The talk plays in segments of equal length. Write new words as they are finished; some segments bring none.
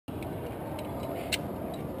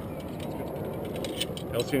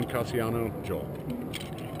Elsie and Cassiano, Joel.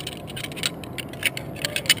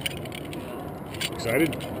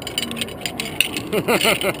 Excited?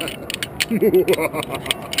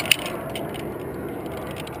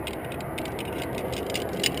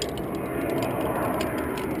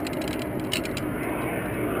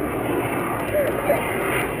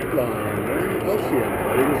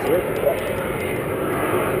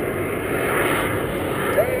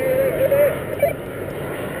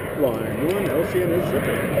 Line 1, Elsie and his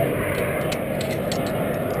zipper.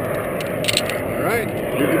 Alright,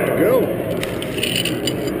 you're good to go.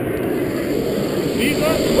 Knees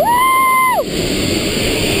up. Woo!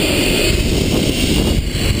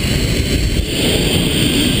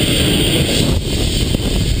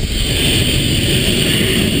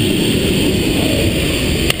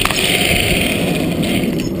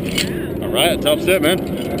 Alright, top step, man.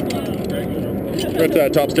 Right to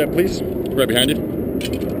that top step, please. Right behind you.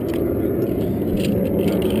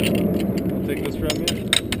 I'll take this from you.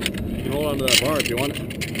 You can hold on to that bar if you want it.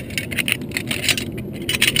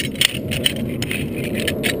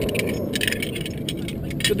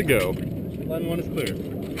 Good to go. Line 1 is clear.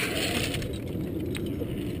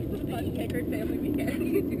 Fun checkered family weekend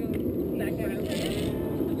to go back out.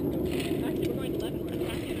 Actually, we're going to Leavenworth. We're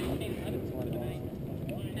actually going to stay in Leavenworth tonight.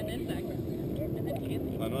 And then back. And then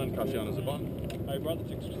Kansas. Line 1, Cassiano Zipline. I brought the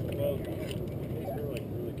pictures to the boat. These were like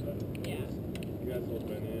really cut. Yeah. You guys will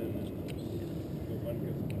been in and go find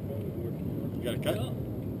the boat. You got a cut?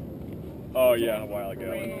 Oh yeah, a while ago.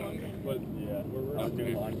 But yeah, we're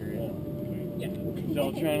doing laundry. yeah.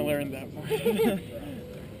 Still trying to learn that part. I was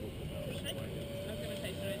going to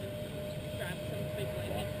say, should I just grab some big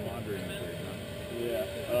blankets? Laundry.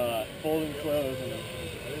 Yeah. Folding clothes and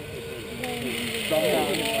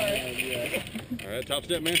yeah. Alright, top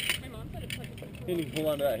step, man. My mom said it's like a And you can pull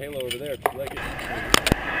onto that halo over there if you like it.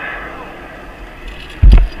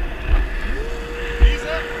 Knees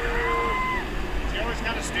up. Tailor's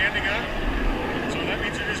kind of standing up. So that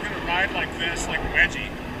means you're just going to ride like this, like a wedgie.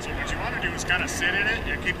 So what you want to do is kind of sit in it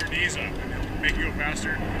and keep your knees up. And it'll make you go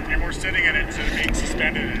faster. You're more sitting in it instead of being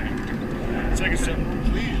suspended in it. It's like a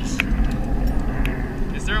simple, please.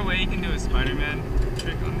 Is there a way you can do a Spider-Man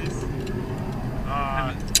trick on these?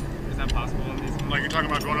 Is that possible on these ones? Like you're talking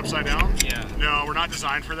about going upside down? Yeah. No, we're not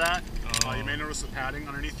designed for that. Oh. You may notice the padding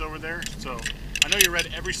underneath over there. So I know you read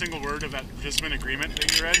every single word of that participant agreement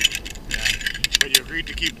that you read. Yeah. But you agreed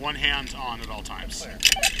to keep one hand on at all times. So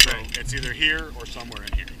Right. it's either here or somewhere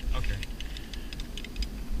in here. Okay.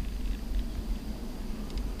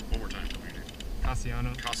 One more time. Come here.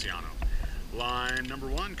 Cassiano. Cassiano. Line number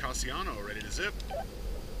 1, Cassiano, ready to zip.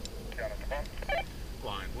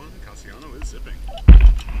 Line 1, Cassiano is zipping.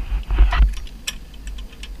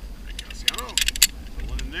 Right, Cassiano, the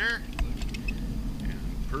one in there.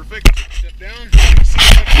 And perfect. Step down.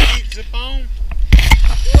 See, zip on.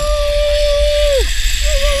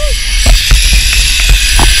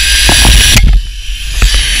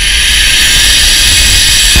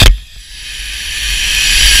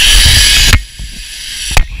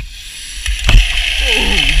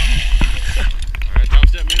 Alright, top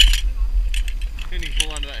step, man. And you can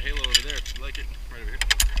pull onto that halo over there if you like it. Right over here.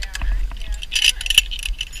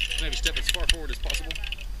 Maybe step as far forward as possible.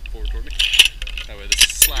 Forward toward me. That way this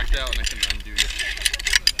is slacked out and I can undo you.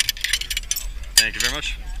 Thank you very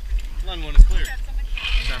much. Line 1 is clear.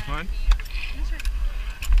 Is that fun?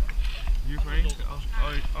 You recording? Oh.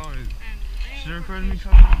 Should you record me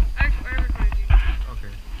coming? I recorded you.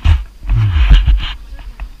 Okay.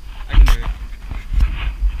 I can do it.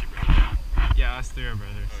 Yeah, us three are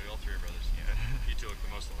brothers. Oh, you all 3 are brothers. Yeah. You 2 look the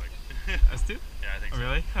most alike. Us two? Yeah, I think Oh, so.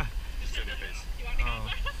 really? Huh. Just in the face. Oh.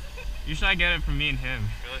 You should get it from me and him.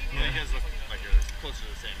 Really? Yeah. You guys look like you're closer to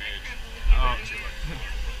the same age. Oh. You 2 look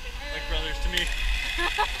like brothers to me.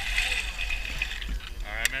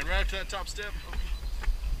 Alright, man, right up to that top step.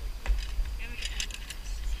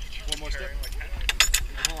 One more step.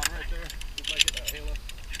 Hold on right there. Just like it, that halo.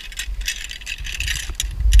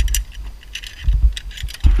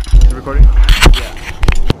 You recording? Yeah.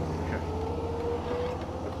 Okay.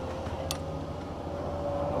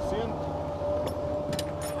 I'll see him.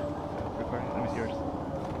 Recording? Let me see yours.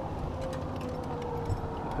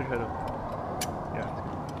 Put your head up. Yeah.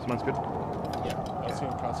 Smells good? Yeah. I'll see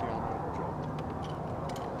him, Cassiano.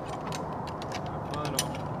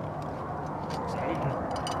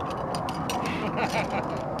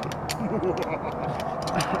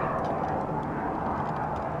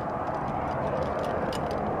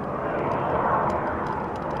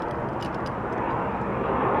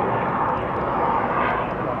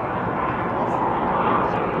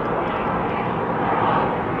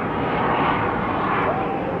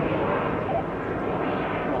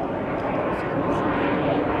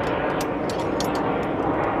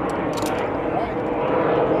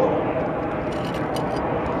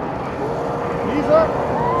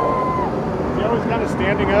 kind of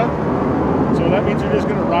standing up, so that means you're just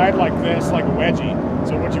going to ride like this, like a wedgie.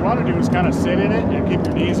 So what you want to do is kind of sit in it and keep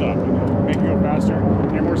your knees up, and it'll make you go faster.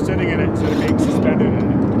 And you're more sitting in it instead of being suspended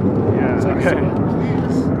in it. Yeah, So, okay. so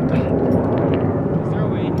please. Is there a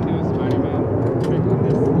way you can do a Spider-Man trick on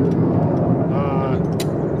this?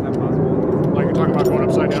 Is that possible? Like you're talking about going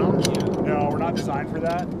upside down? Yeah. No, we're not designed for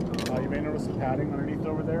that. You may notice the padding underneath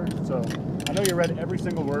over there. So I know you read every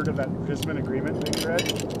single word of that participant agreement that you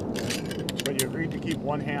read, but you agreed to keep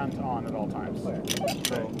one hand on at all times. So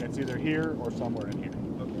it's either here or somewhere in here.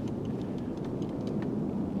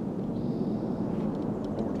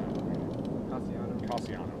 One more time.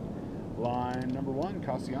 Cassiano. Line number 1,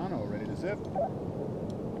 Cassiano, ready to zip.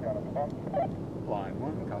 Line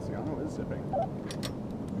 1, Cassiano is zipping.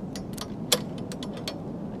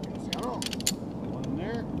 Cassiano, one in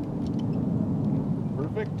there.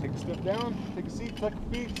 Perfect. Take a step down, take a seat, tuck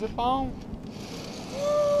your feet, zip on.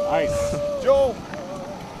 Nice. Joe,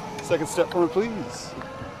 second step forward, please.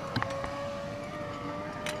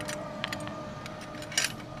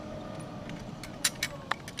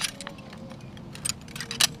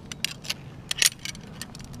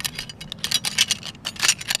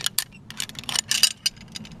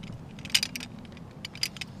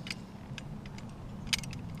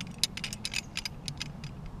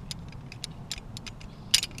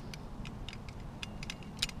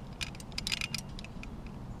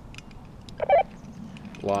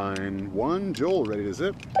 Line 1, Joel, ready to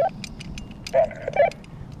zip.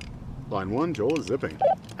 Line 1, Joel is zipping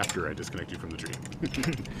after I disconnect you from the tree.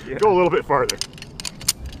 Yeah. Go a little bit farther.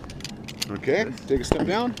 Okay, take a step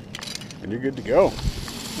down, and you're good to go.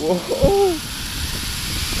 Whoa!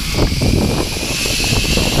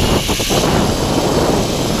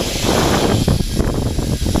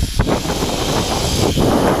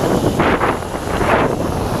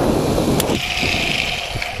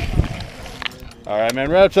 All right, man,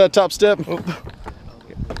 right up to that top step. One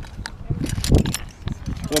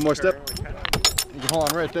more step. You can hold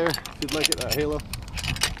on right there if you'd like it, that halo.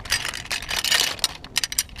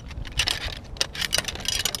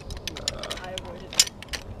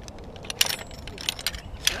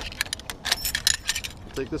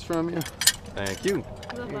 I'll take this from you. Thank you.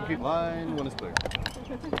 Line 1 is clear.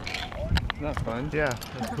 That's fun. Yeah,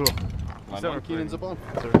 that's cool. Line 1, Keenan, zip on.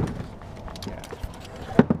 Yeah.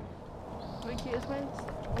 Wait, can you just mind?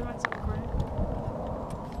 You want some recording?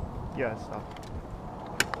 Yeah, stop.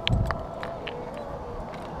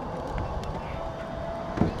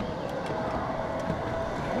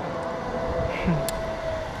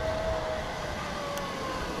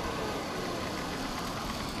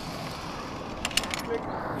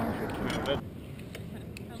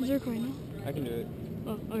 Is it recording now? I can do it.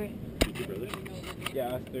 Oh, okay. You two brothers?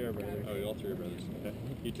 Yeah, us three are brothers. Oh, you all 3 are brothers. Okay.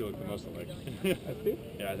 You two look the most alike.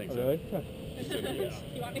 Yeah, I think so. Really? Yeah.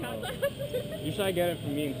 You want me to have that? Usually I get it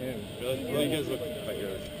from me and him. Really? Well, you guys look like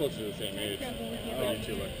you're close to the same age. You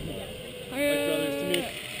two look like brothers to me.